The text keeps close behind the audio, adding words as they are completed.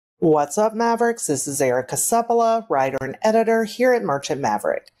What's up, Mavericks? This is Erica Sepala, writer and editor here at Merchant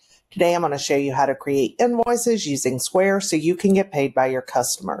Maverick. Today I'm going to show you how to create invoices using Square so you can get paid by your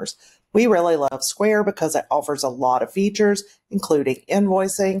customers. We really love Square because it offers a lot of features, including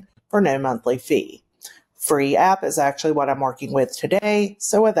invoicing for no monthly fee. Free app is actually what I'm working with today.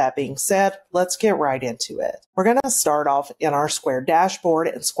 So with that being said, let's get right into it. We're going to start off in our Square dashboard,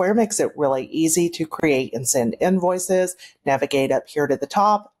 and Square makes it really easy to create and send invoices. Navigate up here to the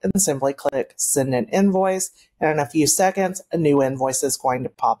top and simply click send an invoice. And in a few seconds, a new invoice is going to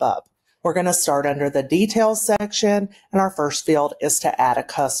pop up. We're going to start under the details section, and our first field is to add a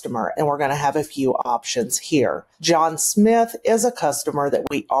customer, and we're going to have a few options here. John Smith is a customer that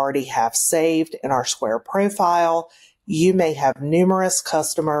we already have saved in our Square profile. You may have numerous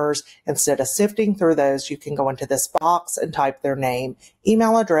customers. Instead of sifting through those, you can go into this box and type their name,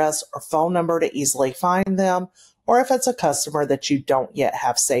 email address, or phone number to easily find them. Or if it's a customer that you don't yet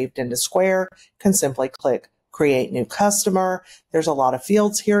have saved into Square, you can simply click Create New Customer. There's a lot of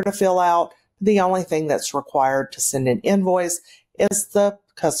fields here to fill out. The only thing that's required to send an invoice is the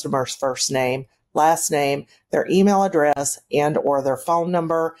customer's first name, last name, their email address, and or their phone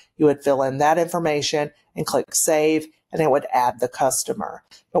number. You would fill in that information and click Save, and it would add the customer.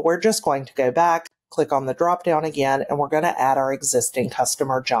 But we're just going to go back, click on the drop down again, and we're going to add our existing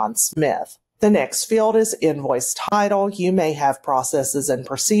customer, John Smith. The next field is invoice title. You may have processes and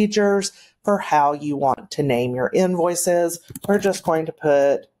procedures for how you want to name your invoices. We're just going to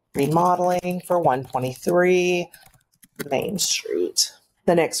put remodeling for 123 Main Street.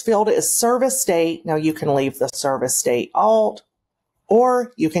 The next field is service date. Now you can leave the service date alt,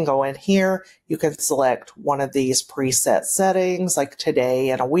 or you can go in here. You can select one of these preset settings like today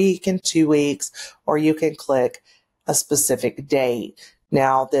and a week and 2 weeks, or you can click a specific date.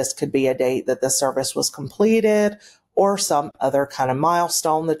 Now this could be a date that the service was completed, or some other kind of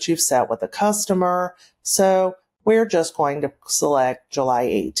milestone that you've set with a customer. So we're just going to select July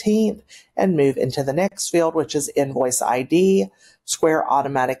 18th and move into the next field, which is invoice ID. Square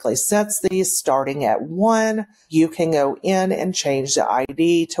automatically sets these starting at 1. You can go in and change the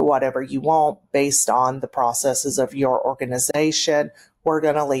ID to whatever you want based on the processes of your organization. We're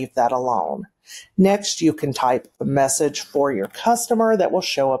going to leave that alone. Next, you can type a message for your customer that will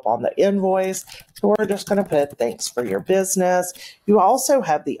show up on the invoice. So we're just going to put thanks for your business. You also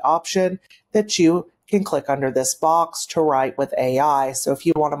have the option that you can click under this box to write with AI. So if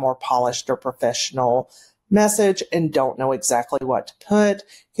you want a more polished or professional message and don't know exactly what to put,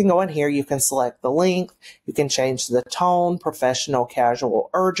 you can go in here, you can select the length, you can change the tone, professional, casual,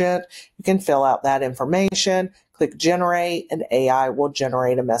 urgent. You can fill out that information, click generate, and AI will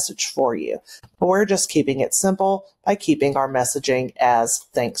generate a message for you. But we're just keeping it simple by keeping our messaging as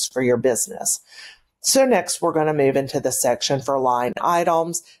thanks for your business. So next we're going to move into the section for line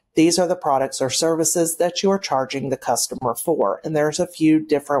items. These are the products or services that you are charging the customer for, and there's a few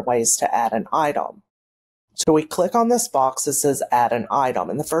different ways to add an item. So we click on this box that says add an item,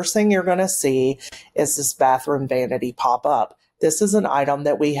 and the first thing you're going to see is this bathroom vanity pop up. This is an item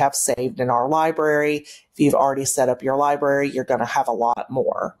that we have saved in our library. If you've already set up your library, you're going to have a lot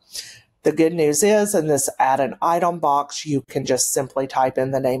more. The good news is in this add an item box, you can just simply type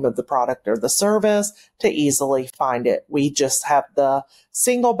in the name of the product or the service to easily find it. We just have the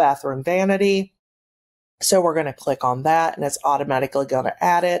single bathroom vanity. So we're going to click on that and it's automatically going to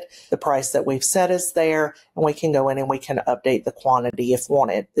add it. The price that we've set is there, and we can go in and we can update the quantity if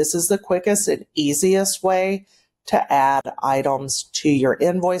wanted. This is the quickest and easiest way to add items to your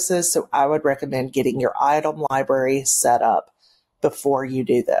invoices. So I would recommend getting your item library set up before you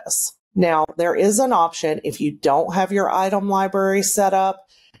do this. Now, there is an option if you don't have your item library set up,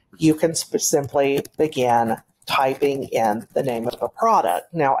 you can simply begin typing in the name of a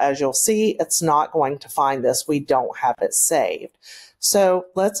product. Now, as you'll see, it's not going to find this. We don't have it saved. So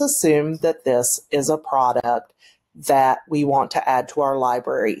let's assume that this is a product that we want to add to our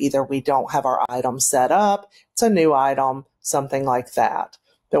library. Either we don't have our item set up, it's a new item, something like that.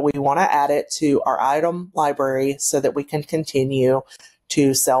 But we want to add it to our item library so that we can continue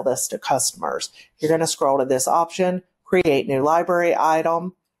to sell this to customers. You're going to scroll to this option, create new library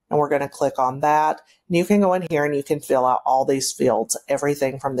item, and we're going to click on that. And you can go in here and you can fill out all these fields,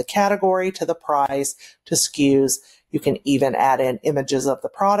 everything from the category to the price to SKUs. You can even add in images of the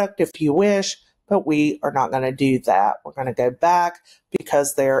product if you wish, but we are not going to do that. We're going to go back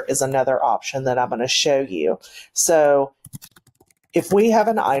because there is another option that I'm going to show you. So if we have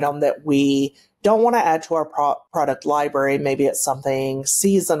an item that we don't want to add to our product library, maybe it's something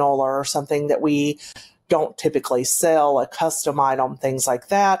seasonal or something that we don't typically sell, a custom item, things like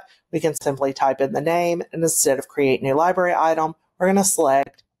that, we can simply type in the name, and instead of create new library item, we're going to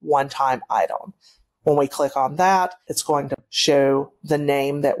select one-time item. When we click on that, it's going to show the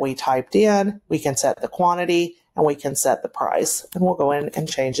name that we typed in. We can set the quantity and we can set the price. And we'll go in and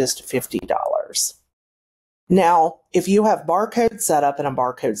change this to $50. Now, if you have barcode set up in a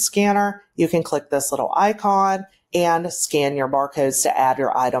barcode scanner, you can click this little icon and scan your barcodes to add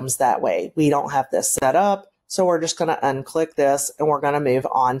your items that way. We don't have this set up, so we're just going to unclick this and we're going to move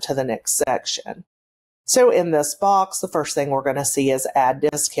on to the next section. So in this box, the first thing we're going to see is add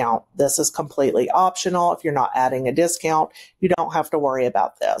discount. This is completely optional. If you're not adding a discount, you don't have to worry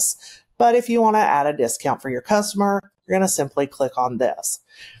about this. But if you want to add a discount for your customer, you're going to simply click on this.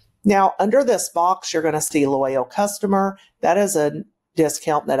 Now, under this box, you're going to see loyal customer. That is a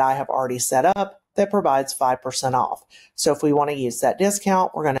discount that I have already set up that provides 5% off. So if we want to use that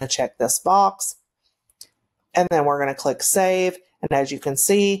discount, we're going to check this box and then we're going to click save. And as you can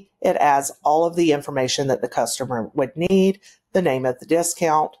see, it adds all of the information that the customer would need, the name of the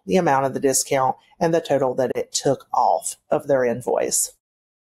discount, the amount of the discount, and the total that it took off of their invoice.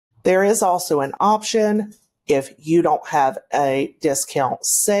 There is also an option if you don't have a discount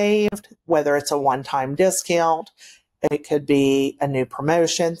saved, whether it's a one-time discount, it could be a new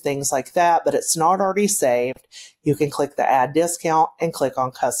promotion, things like that, but it's not already saved. You can click the add discount and click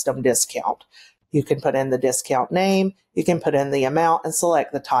on custom discount. You can put in the discount name, you can put in the amount and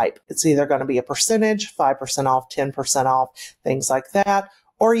select the type. It's either going to be a percentage, 5% off, 10% off, things like that,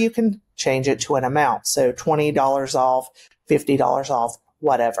 or you can change it to an amount. So $20 off, $50 off,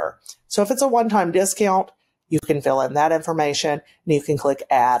 whatever. So if it's a one-time discount, you can fill in that information and you can click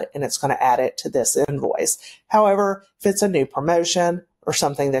add and it's going to add it to this invoice. However, if it's a new promotion or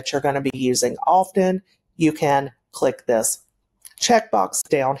something that you're going to be using often, you can click this checkbox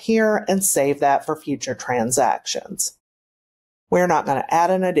down here and save that for future transactions. We're not going to add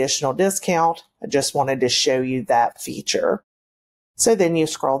an additional discount. I just wanted to show you that feature. So then you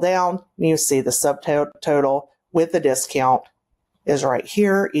scroll down and you see the subtotal with the discount is right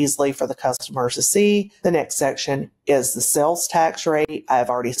here, easily for the customers to see. The next section is the sales tax rate. I've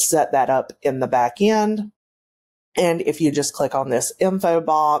already set that up in the back end. And if you just click on this info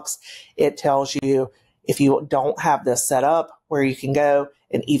box, it tells you if you don't have this set up, where you can go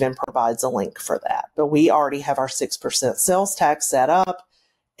and even provides a link for that. But we already have our 6% sales tax set up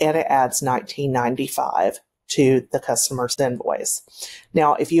and it adds $19.95 to the customer's invoice.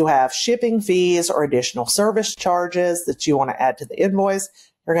 Now, if you have shipping fees or additional service charges that you want to add to the invoice,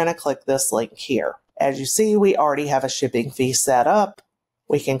 you're going to click this link here. As you see, we already have a shipping fee set up.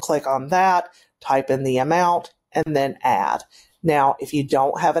 We can click on that, type in the amount, and then add. Now, if you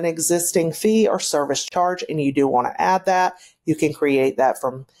don't have an existing fee or service charge and you do want to add that, you can create that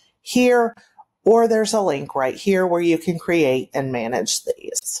from here, or there's a link right here where you can create and manage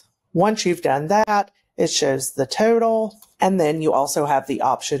these. Once you've done that, it shows the total, and then you also have the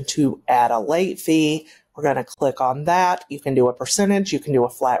option to add a late fee. We're going to click on that. You can do a percentage, you can do a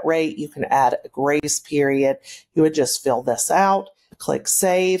flat rate, you can add a grace period. You would just fill this out, click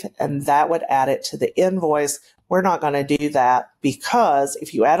save, and that would add it to the invoice. We're not going to do that because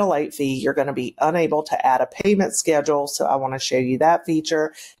if you add a late fee, you're going to be unable to add a payment schedule. So I want to show you that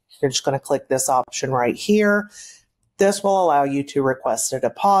feature. You're just going to click this option right here. This will allow you to request a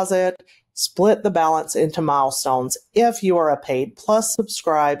deposit, split the balance into milestones if you are a paid plus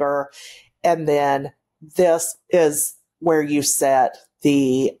subscriber, and then this is where you set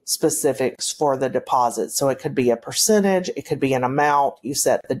the specifics for the deposit. So it could be a percentage, it could be an amount, you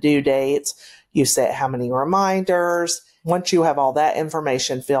set the due dates, you set how many reminders. Once you have all that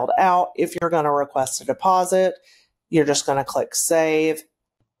information filled out, if you're going to request a deposit, you're just going to click save,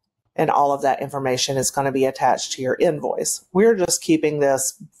 and all of that information is going to be attached to your invoice. We're just keeping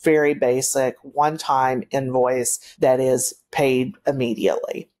this very basic one-time invoice that is paid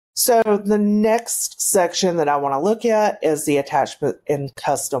immediately. So the next section that I want to look at is the attachment and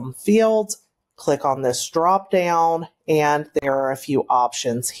custom fields. Click on this drop down and there are a few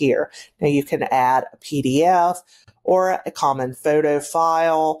options here. Now you can add a PDF or a common photo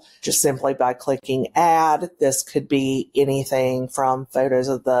file just simply by clicking add. This could be anything from photos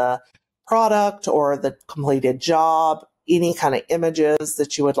of the product or the completed job, any kind of images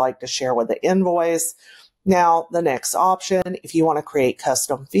that you would like to share with the invoice. Now, the next option, if you want to create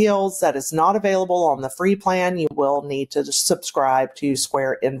custom fields, that is not available on the free plan. You will need to subscribe to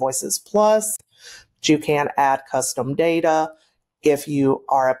Square Invoices Plus. But you can add custom data if you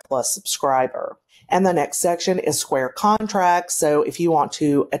are a Plus subscriber. And the next section is Square Contracts. So if you want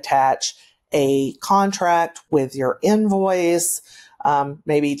to attach a contract with your invoice,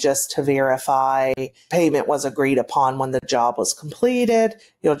 maybe just to verify payment was agreed upon when the job was completed,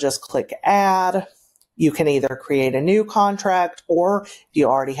 you'll just click add. You can either create a new contract, or if you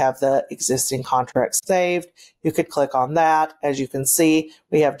already have the existing contract saved, you could click on that. As you can see,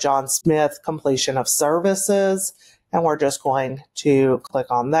 we have John Smith completion of services, and we're just going to click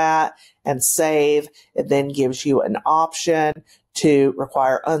on that and save. It then gives you an option to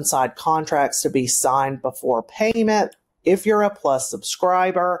require unsigned contracts to be signed before payment. If you're a Plus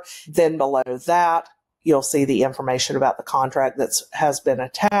subscriber, then below that, you'll see the information about the contract that has been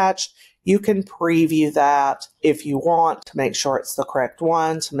attached. You can preview that if you want to make sure it's the correct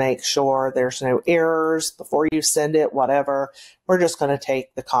one, to make sure there's no errors before you send it, whatever. We're just going to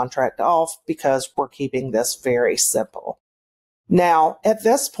take the contract off because we're keeping this very simple. Now, at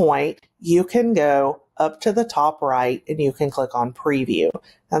this point, you can go up to the top right and you can click on preview.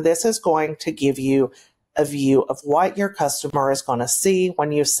 Now, this is going to give you a view of what your customer is going to see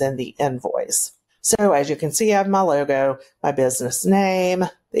when you send the invoice. So as you can see, I have my logo, my business name,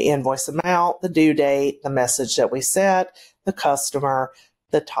 the invoice amount, the due date, the message that we set, the customer,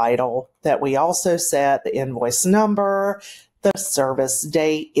 the title that we also set, the invoice number, the service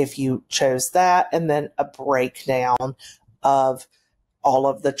date if you chose that, and then a breakdown of all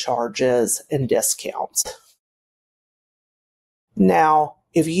of the charges and discounts. Now,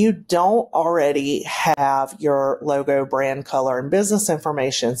 if you don't already have your logo, brand color, and business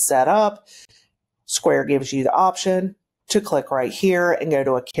information set up, Square gives you the option to click right here and go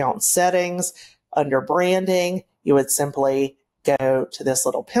to account settings. Under branding, you would simply go to this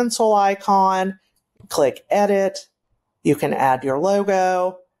little pencil icon, click edit. You can add your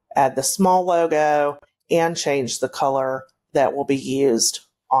logo, add the small logo, and change the color that will be used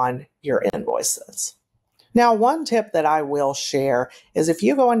on your invoices. Now, one tip that I will share is if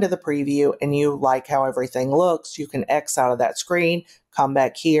you go into the preview and you like how everything looks, you can X out of that screen, come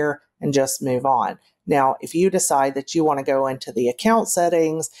back here, and just move on. Now, if you decide that you want to go into the account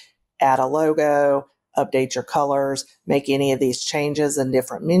settings, add a logo, update your colors, make any of these changes in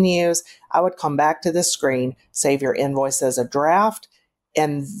different menus, I would come back to this screen, save your invoice as a draft,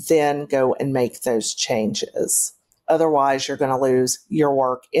 and then go and make those changes. Otherwise, you're going to lose your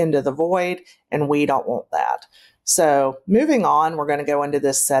work into the void, and we don't want that. So moving on, we're going to go into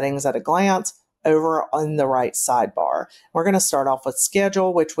this settings at a glance over on the right sidebar. We're going to start off with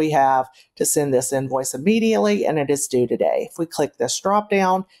schedule, which we have to send this invoice immediately, and it is due today. If we click this drop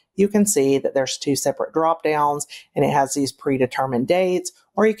down, you can see that there's two separate drop downs, and it has these predetermined dates,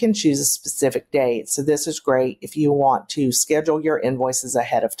 or you can choose a specific date. So this is great if you want to schedule your invoices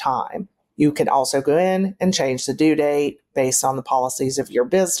ahead of time. You can also go in and change the due date based on the policies of your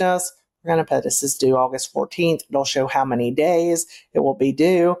business. We're going to put this as due August 14th. It'll show how many days it will be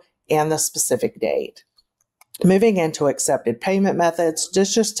due and the specific date. Moving into accepted payment methods,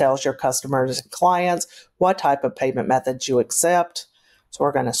 this just tells your customers and clients what type of payment methods you accept. So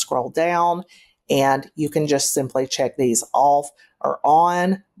we're going to scroll down, and you can just simply check these off or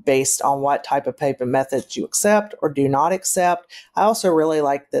on based on what type of payment methods you accept or do not accept. I also really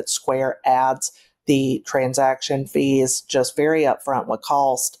like that Square adds the transaction fees just very upfront with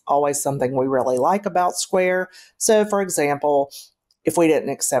cost, always something we really like about Square. So for example, if we didn't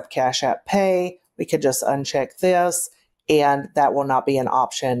accept Cash App Pay, we could just uncheck this, and that will not be an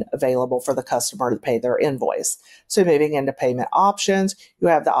option available for the customer to pay their invoice. So moving into payment options, you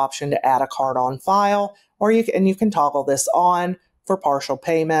have the option to add a card on file, or you can toggle this on for partial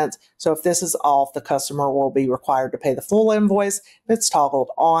payments. So if this is off, the customer will be required to pay the full invoice. If it's toggled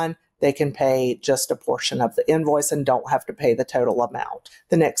on, they can pay just a portion of the invoice and don't have to pay the total amount.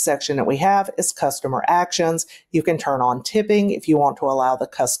 The next section that we have is customer actions. You can turn on tipping if you want to allow the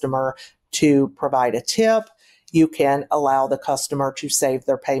customer to provide a tip. You can allow the customer to save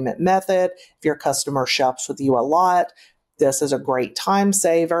their payment method. If your customer shops with you a lot, this is a great time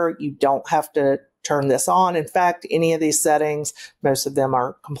saver. You don't have to turn this on. In fact, any of these settings, most of them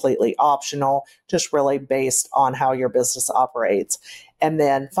are completely optional, just really based on how your business operates. And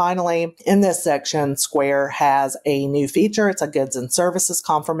then finally, in this section, Square has a new feature. It's a goods and services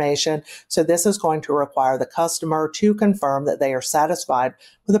confirmation. So this is going to require the customer to confirm that they are satisfied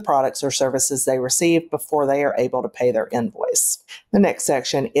with the products or services they received before they are able to pay their invoice. The next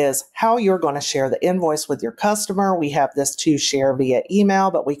section is how you're going to share the invoice with your customer. We have this to share via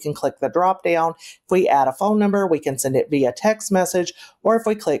email, but we can click the drop down. If we add a phone number, we can send it via text message, or if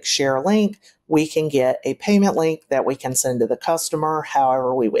we click share link, we can get a payment link that we can send to the customer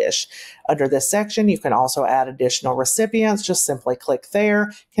however we wish. Under this section, you can also add additional recipients. Just simply click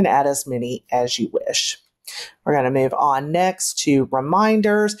there. You can add as many as you wish. We're going to move on next to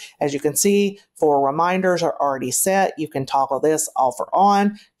reminders. As you can see, for reminders are already set. You can toggle this off or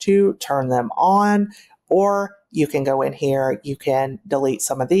on to turn them on, or you can go in here, you can delete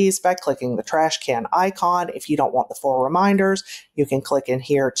some of these by clicking the trash can icon. If you don't want the full reminders, you can click in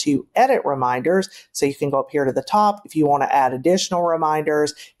here to edit reminders. So you can go up here to the top. If you want to add additional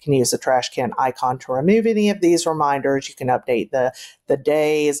reminders, you can use the trash can icon to remove any of these reminders. You can update the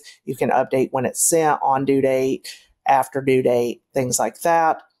days. You can update when it's sent, on due date, after due date, things like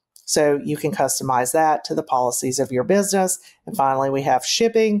that. So you can customize that to the policies of your business. And finally, we have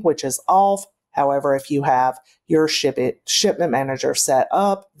shipping, which is off. However, if you have your shipment manager set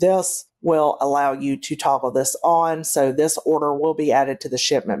up, this will allow you to toggle this on. So this order will be added to the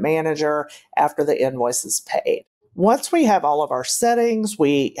shipment manager after the invoice is paid. Once we have all of our settings,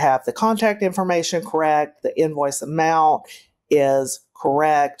 we have the contact information correct, the invoice amount is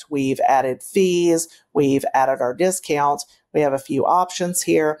correct, we've added fees, we've added our discounts, we have a few options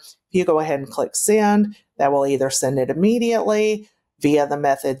here. If you go ahead and click send, that will either send it immediately via the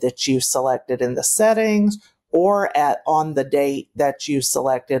method that you selected in the settings or on the date that you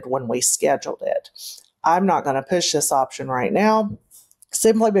selected when we scheduled it. I'm not going to push this option right now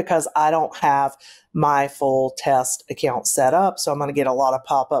simply because I don't have my full test account set up. So I'm going to get a lot of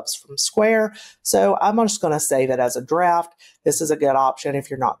pop-ups from Square. So I'm just going to save it as a draft. This is a good option if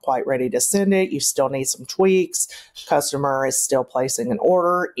you're not quite ready to send it. You still need some tweaks. Customer is still placing an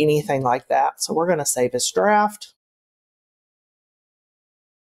order, anything like that. So we're going to save this draft.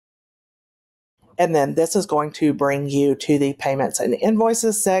 And then this is going to bring you to the payments and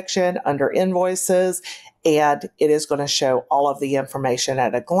invoices section under invoices. And it is going to show all of the information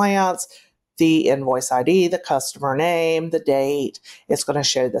at a glance, the invoice ID, the customer name, the date. It's going to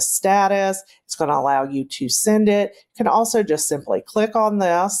show the status. It's going to allow you to send it. You can also just simply click on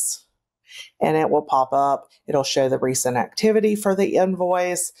this and it will pop up. It'll show the recent activity for the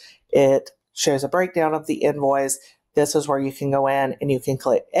invoice. It shows a breakdown of the invoice. This is where you can go in and you can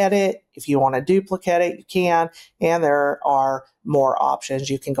click edit. If you want to duplicate it, you can. And there are more options.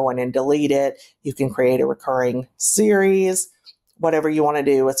 You can go in and delete it. You can create a recurring series. Whatever you want to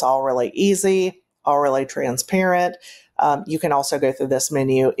do, it's all really easy, all really transparent. You can also go through this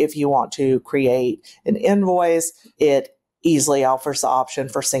menu if you want to create an invoice. It easily offers the option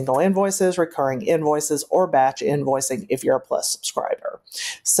for single invoices, recurring invoices, or batch invoicing if you're a Plus subscriber.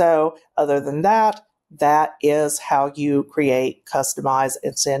 So other than that, that is how you create, customize,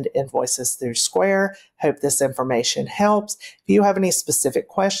 and send invoices through Square. Hope this information helps. If you have any specific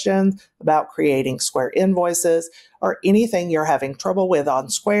questions about creating Square invoices or anything you're having trouble with on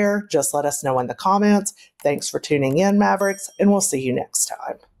Square, just let us know in the comments. Thanks for tuning in, Mavericks, and we'll see you next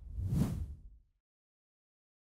time.